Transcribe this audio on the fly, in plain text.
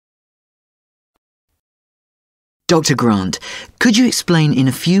Dr. Grant, could you explain in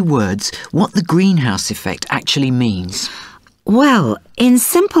a few words what the greenhouse effect actually means? Well, in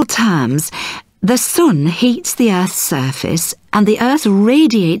simple terms, the sun heats the Earth's surface and the Earth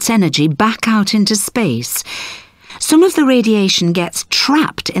radiates energy back out into space. Some of the radiation gets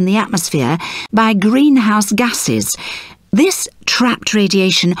trapped in the atmosphere by greenhouse gases. This trapped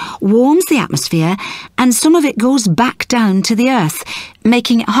radiation warms the atmosphere and some of it goes back down to the Earth,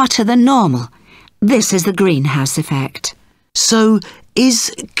 making it hotter than normal. This is the greenhouse effect. So,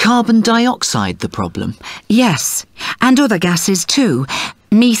 is carbon dioxide the problem? Yes, and other gases too.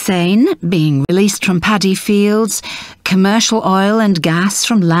 Methane being released from paddy fields, commercial oil and gas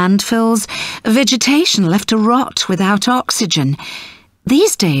from landfills, vegetation left to rot without oxygen.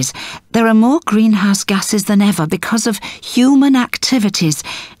 These days, there are more greenhouse gases than ever because of human activities,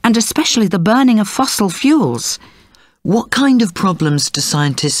 and especially the burning of fossil fuels. What kind of problems do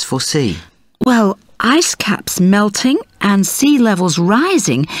scientists foresee? Well, ice caps melting and sea levels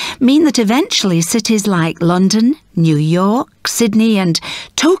rising mean that eventually cities like London, New York, Sydney and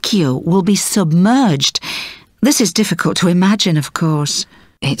Tokyo will be submerged. This is difficult to imagine, of course.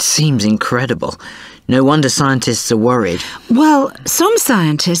 It seems incredible. No wonder scientists are worried. Well, some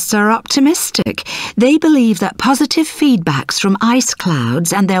scientists are optimistic. They believe that positive feedbacks from ice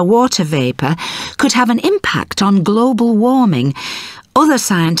clouds and their water vapour could have an impact on global warming. Other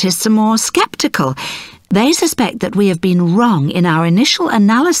scientists are more sceptical. They suspect that we have been wrong in our initial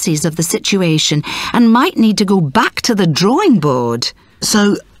analyses of the situation and might need to go back to the drawing board.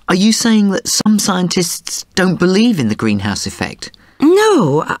 So, are you saying that some scientists don't believe in the greenhouse effect?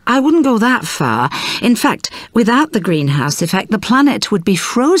 No, I wouldn't go that far. In fact, without the greenhouse effect, the planet would be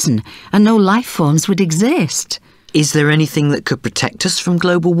frozen and no life forms would exist. Is there anything that could protect us from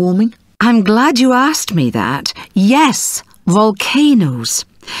global warming? I'm glad you asked me that. Yes, volcanoes.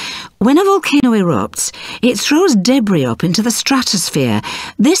 When a volcano erupts, it throws debris up into the stratosphere.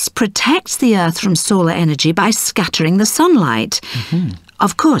 This protects the Earth from solar energy by scattering the sunlight.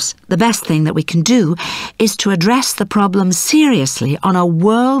 Of course, the best thing that we can do is to address the problem seriously on a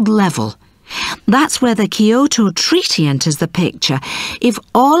world level. That's where the Kyoto Treaty enters the picture. If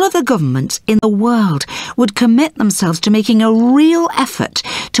all of the governments in the world would commit themselves to making a real effort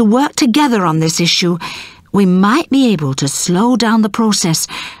to work together on this issue, we might be able to slow down the process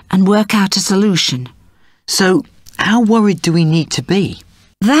and work out a solution. So, how worried do we need to be?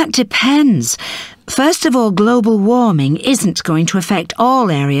 That depends. First of all, global warming isn't going to affect all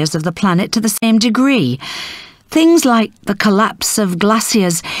areas of the planet to the same degree. Things like the collapse of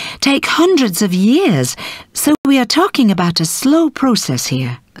glaciers take hundreds of years, so we are talking about a slow process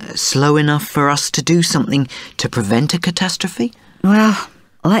here. Slow enough for us to do something to prevent a catastrophe? Well,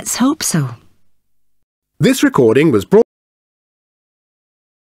 let's hope so. This recording was brought